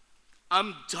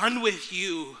 I'm done with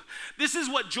you. This is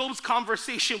what Job's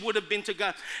conversation would have been to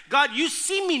God. God, you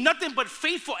see me nothing but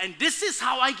faithful, and this is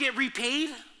how I get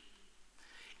repaid?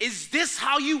 Is this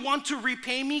how you want to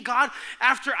repay me, God?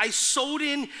 After I sowed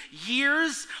in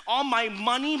years, all my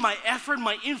money, my effort,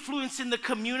 my influence in the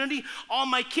community, all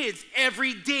my kids,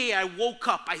 every day I woke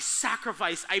up, I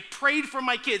sacrificed, I prayed for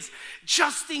my kids,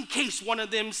 just in case one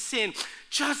of them sinned,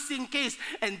 just in case.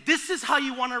 And this is how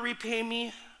you want to repay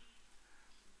me?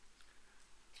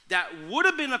 That would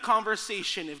have been a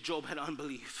conversation if Job had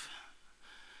unbelief.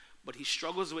 But he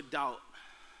struggles with doubt,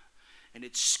 and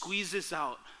it squeezes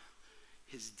out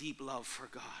his deep love for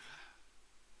God.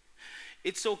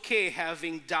 It's okay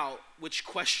having doubt, which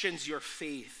questions your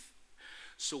faith.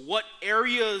 So what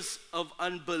areas of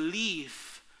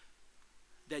unbelief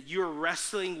that you're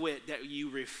wrestling with, that you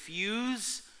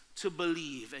refuse to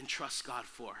believe and trust God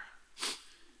for?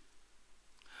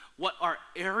 What are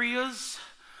areas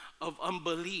of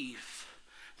unbelief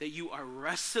that you are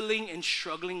wrestling and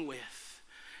struggling with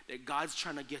that God's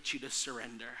trying to get you to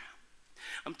surrender?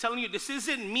 I'm telling you, this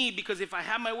isn't me, because if I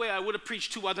had my way, I would have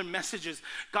preached 2 other messages.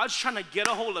 God's trying to get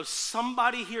a hold of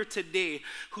somebody here today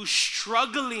who's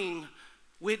struggling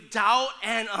with doubt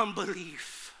and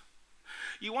unbelief.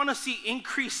 You want to see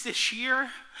increase this year?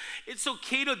 It's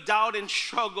okay to doubt and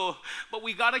struggle, but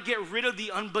we got to get rid of the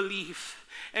unbelief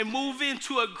and move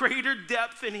into a greater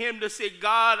depth in Him to say,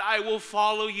 God, I will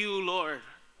follow you, Lord.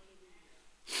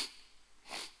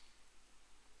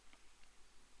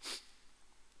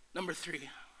 Number 3,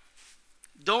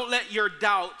 don't let your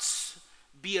doubts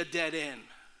be a dead end.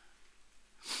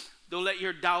 Don't let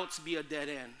your doubts be a dead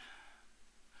end.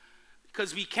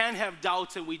 Because we can have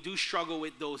doubts and we do struggle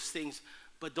with those things,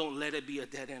 but don't let it be a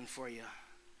dead end for you.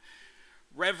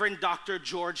 Reverend Dr.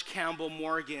 George Campbell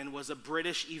Morgan was a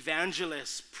British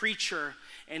evangelist, preacher,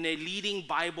 and a leading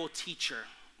Bible teacher.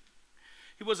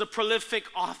 He was a prolific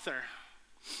author.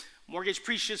 Morgan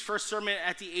preached his first sermon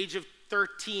at the age of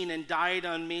 13 and died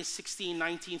on May 16,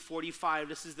 1945.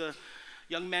 This is the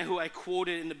young man who I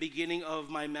quoted in the beginning of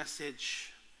my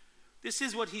message. This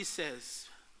is what he says.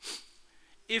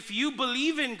 If you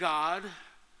believe in God,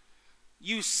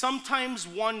 you sometimes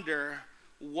wonder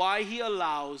why He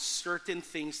allows certain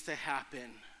things to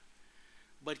happen.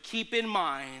 But keep in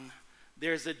mind,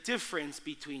 there's a difference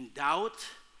between doubt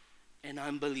and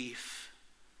unbelief.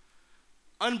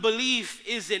 Unbelief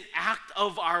is an act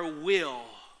of our will,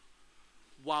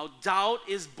 while doubt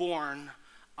is born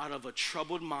out of a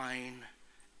troubled mind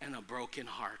and a broken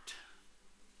heart.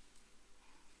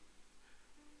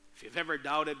 If you've ever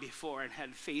doubted before and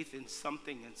had faith in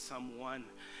something and someone,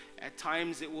 at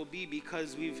times it will be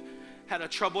because we've had a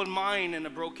troubled mind and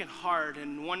a broken heart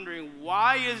and wondering,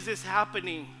 why is this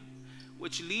happening?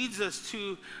 Which leads us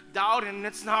to doubt, and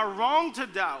it's not wrong to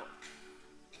doubt.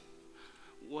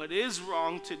 What is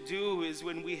wrong to do is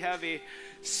when we have a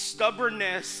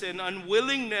stubbornness and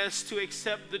unwillingness to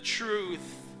accept the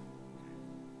truth.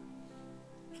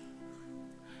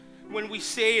 When we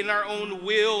say in our own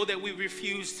will that we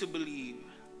refuse to believe.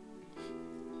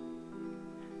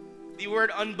 The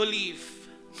word unbelief,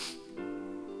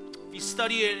 if you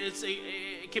study it,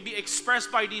 it can be expressed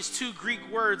by these 2 Greek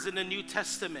words in the New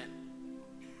Testament.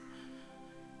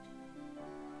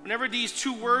 Whenever these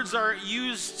 2 words are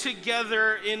used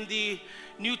together in the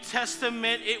New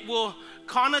Testament, it will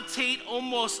connotate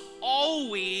almost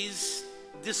always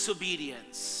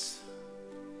disobedience.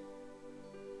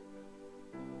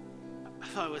 I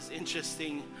thought it was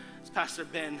interesting as Pastor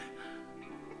Ben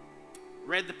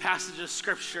read the passage of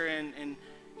scripture, and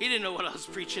he didn't know what I was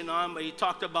preaching on, but he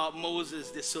talked about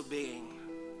Moses disobeying.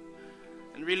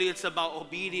 And really it's about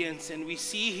obedience. And we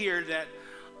see here that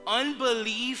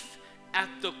unbelief at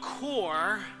the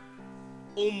core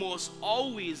almost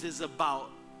always is about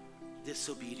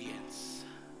disobedience.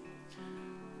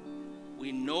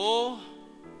 We know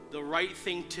the right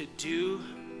thing to do,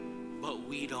 but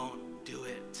we don't do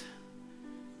it.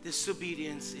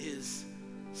 Disobedience is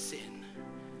sin,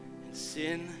 and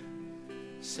sin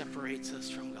separates us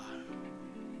from God.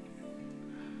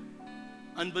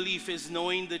 Unbelief is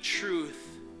knowing the truth,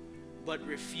 but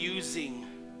refusing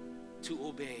to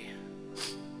obey.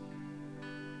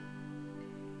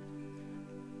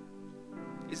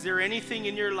 Is there anything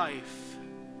in your life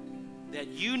that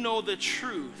you know the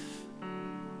truth,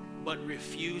 but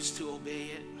refuse to obey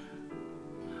it?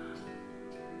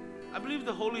 I believe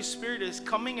the Holy Spirit is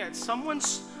coming at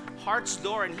someone's heart's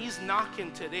door, and he's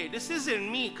knocking today. This isn't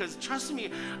me, because trust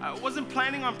me, I wasn't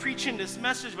planning on preaching this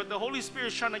message, but the Holy Spirit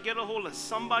is trying to get a hold of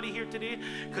somebody here today,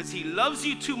 because he loves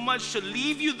you too much to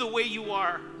leave you the way you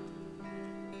are.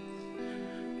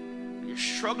 You're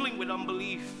struggling with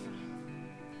unbelief.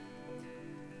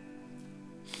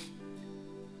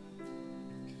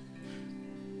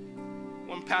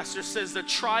 One pastor says, the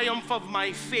triumph of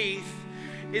my faith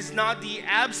is not the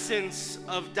absence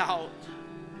of doubt.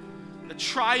 The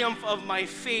triumph of my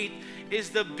faith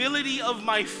is the ability of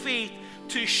my faith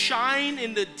to shine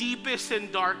in the deepest and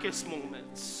darkest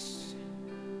moments.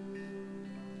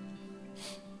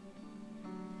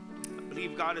 I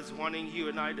believe God is wanting you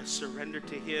and I to surrender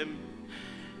to him.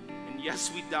 And yes,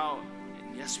 we doubt.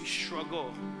 And yes, we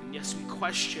struggle. And yes, we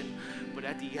question. But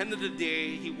at the end of the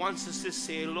day, he wants us to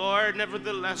say, Lord,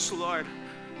 nevertheless, Lord,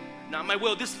 not my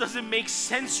will. This doesn't make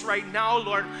sense right now,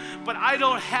 Lord, but I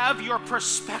don't have your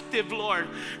perspective, Lord,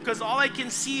 because all I can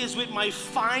see is with my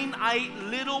finite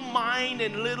little mind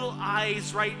and little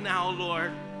eyes right now,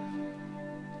 Lord.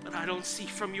 But I don't see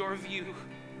from your view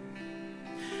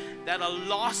that a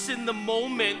loss in the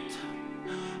moment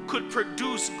could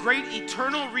produce great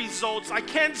eternal results. I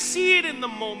can't see it in the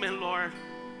moment, Lord.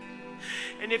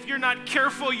 And if you're not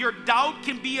careful, your doubt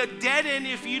can be a dead end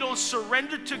if you don't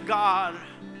surrender to God.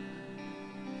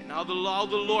 Allow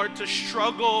the Lord to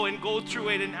struggle and go through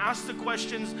it and ask the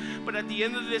questions, but at the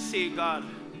end of this, say, God,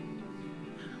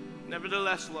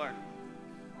 nevertheless, Lord.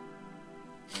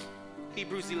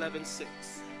 Hebrews 11:6.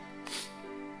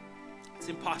 It's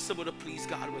impossible to please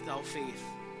God without faith.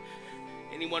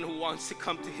 Anyone who wants to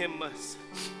come to him must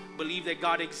believe that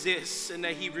God exists and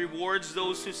that he rewards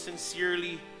those who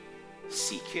sincerely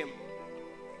seek him.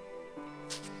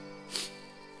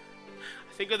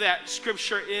 Think of that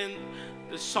scripture in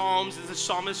the Psalms, as the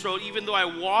psalmist wrote, even though I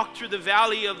walk through the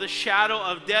valley of the shadow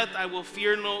of death, I will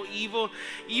fear no evil.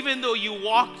 Even though you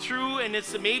walk through and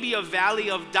it's maybe a valley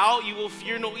of doubt, you will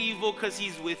fear no evil because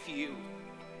he's with you.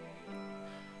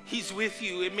 He's with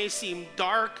you. It may seem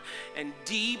dark and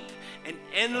deep and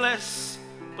endless,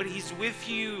 but he's with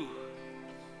you.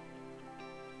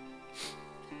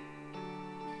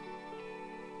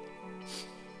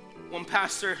 One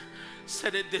pastor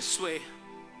said it this way: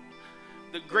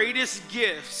 the greatest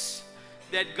gifts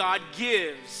that God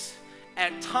gives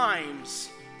at times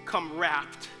come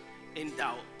wrapped in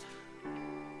doubt.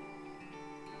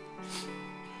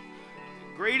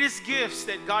 The greatest gifts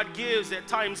that God gives at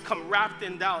times come wrapped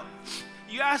in doubt.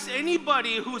 You ask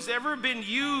anybody who's ever been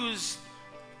used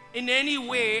in any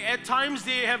way, at times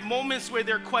they have moments where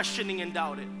they're questioning and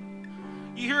doubting.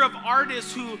 You hear of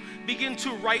artists who begin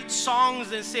to write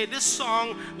songs and say, this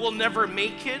song will never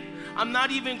make it. I'm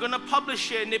not even going to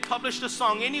publish it. And they publish the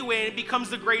song anyway, and it becomes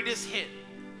the greatest hit.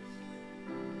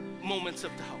 Moments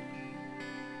of doubt.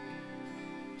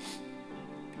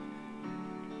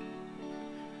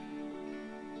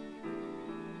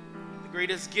 The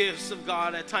greatest gifts of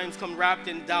God at times come wrapped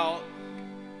in doubt.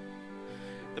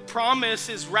 The promise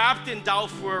is wrapped in doubt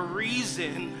for a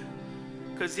reason,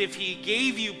 because if he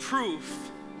gave you proof,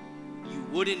 you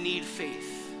wouldn't need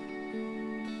faith.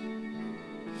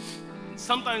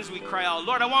 Sometimes we cry out,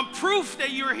 Lord, I want proof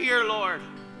that you're here, Lord.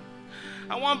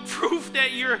 I want proof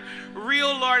that you're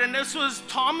real, Lord. And this was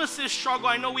Thomas's struggle.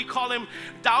 I know we call him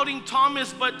Doubting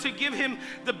Thomas, but to give him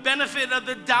the benefit of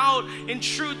the doubt, in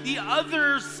truth, the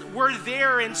others were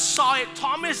there and saw it.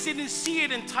 Thomas didn't see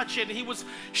it and touch it. He was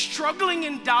struggling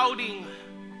and doubting.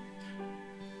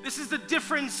 This is the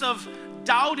difference of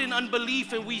doubt and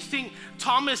unbelief, and we think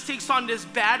Thomas takes on this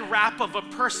bad rap of a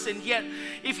person. Yet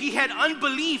if he had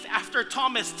unbelief after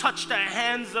Thomas touched the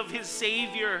hands of his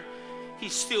Savior, he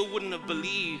still wouldn't have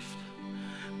believed.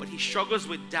 But he struggles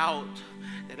with doubt,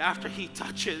 that after he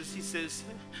touches, he says,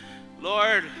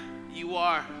 Lord, you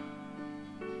are.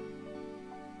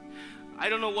 I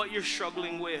don't know what you're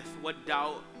struggling with, what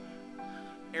doubt,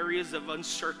 areas of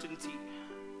uncertainty.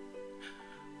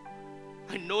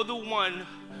 I know the one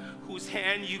whose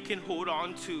hand you can hold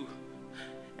on to,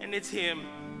 and it's Him.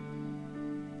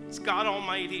 It's God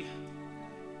Almighty.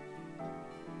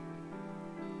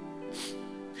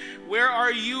 Where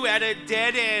are you at a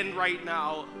dead end right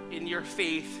now in your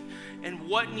faith, and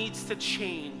what needs to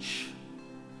change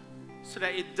so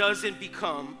that it doesn't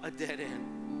become a dead end?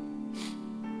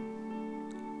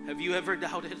 Have you ever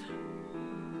doubted?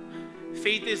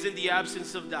 Faith is in the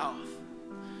absence of doubt.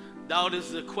 Doubt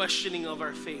is the questioning of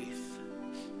our faith.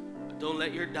 But don't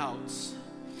let your doubts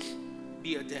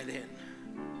be a dead end.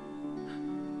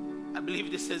 I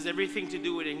believe this has everything to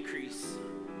do with increase.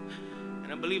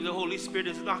 And I believe the Holy Spirit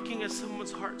is knocking at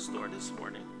someone's heart's door this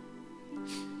morning.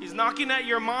 He's knocking at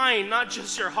your mind, not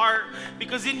just your heart,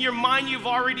 because in your mind you've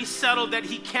already settled that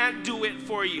He can't do it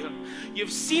for you.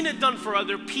 You've seen it done for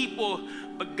other people,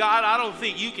 but God, I don't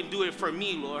think you can do it for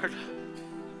me, Lord.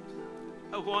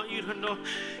 I want you to know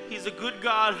He's a good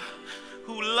God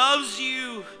who loves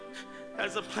you,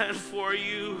 has a plan for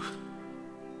you.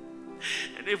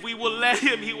 And if we will let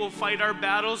Him, He will fight our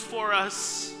battles for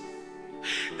us.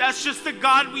 That's just the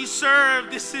God we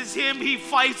serve. This is Him. He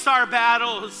fights our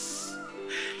battles.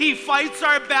 He fights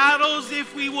our battles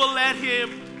if we will let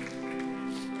Him.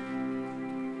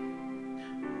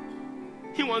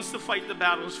 He wants to fight the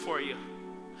battles for you.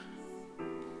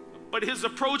 But His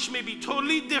approach may be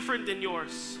totally different than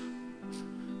yours.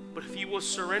 But if you will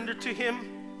surrender to Him,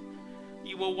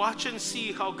 you will watch and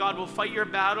see how God will fight your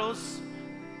battles.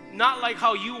 Not like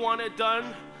how you want it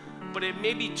done, but it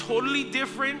may be totally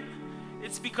different.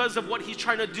 It's because of what He's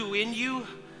trying to do in you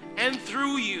and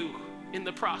through you in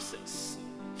the process.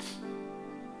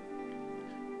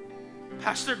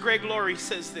 Pastor Greg Laurie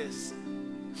says this: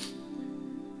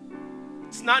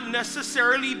 it's not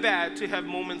necessarily bad to have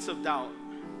moments of doubt.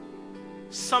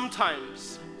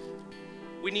 Sometimes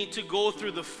we need to go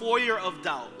through the foyer of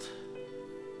doubt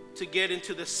to get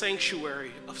into the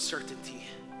sanctuary of certainty.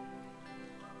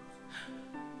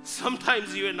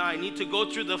 Sometimes you and I need to go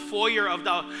through the foyer of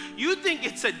doubt. You think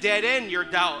it's a dead end, your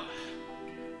doubt.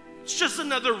 It's just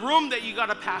another room that you got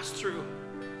to pass through.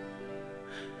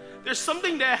 There's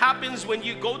something that happens when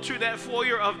you go through that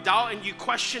foyer of doubt and you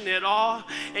question it all,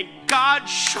 and God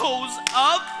shows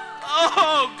up.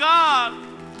 Oh, God.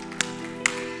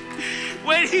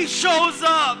 When He shows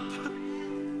up,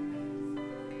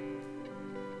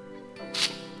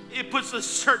 it puts a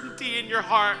certainty in your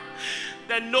heart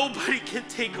that nobody can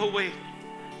take away.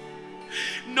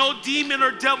 No demon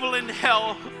or devil in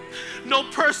hell, no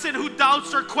person who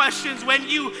doubts or questions. When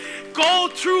you go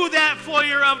through that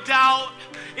foyer of doubt,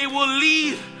 it will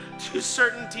lead to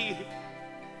certainty.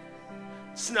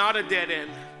 It's not a dead end.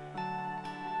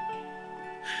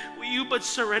 Will you but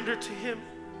surrender to Him?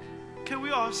 Can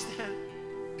we all stand?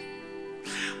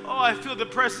 Oh, I feel the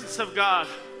presence of God.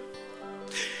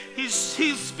 He's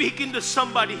speaking to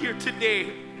somebody here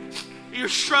today. You're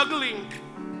struggling,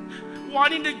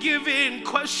 wanting to give in,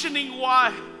 questioning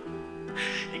why.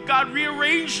 And God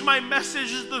rearranged my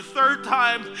message the third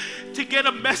time to get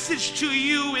a message to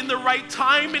you in the right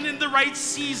time and in the right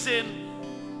season,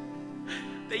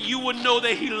 that you would know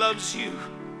that He loves you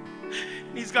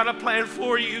and He's got a plan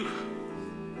for you.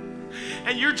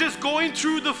 And you're just going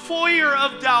through the foyer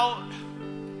of doubt.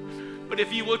 But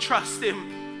if you will trust Him,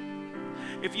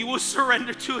 if you will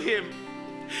surrender to Him,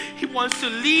 He wants to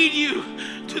lead you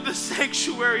to the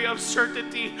sanctuary of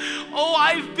certainty. Oh,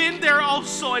 I've been there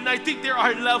also, and I think there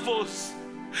are levels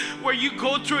where you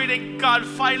go through it and God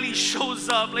finally shows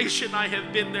up. Laisha and I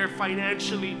have been there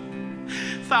financially.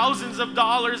 Thousands of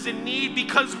dollars in need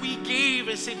because we gave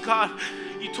and said, God,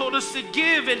 you told us to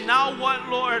give, and now what,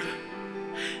 Lord?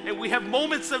 And we have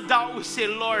moments of doubt. We say,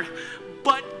 Lord,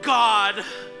 but God,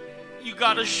 you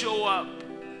got to show up.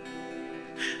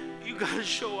 You got to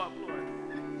show up, Lord.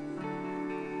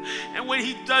 And when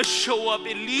He does show up,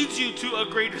 it leads you to a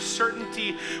greater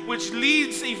certainty, which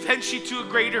leads eventually to a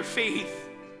greater faith.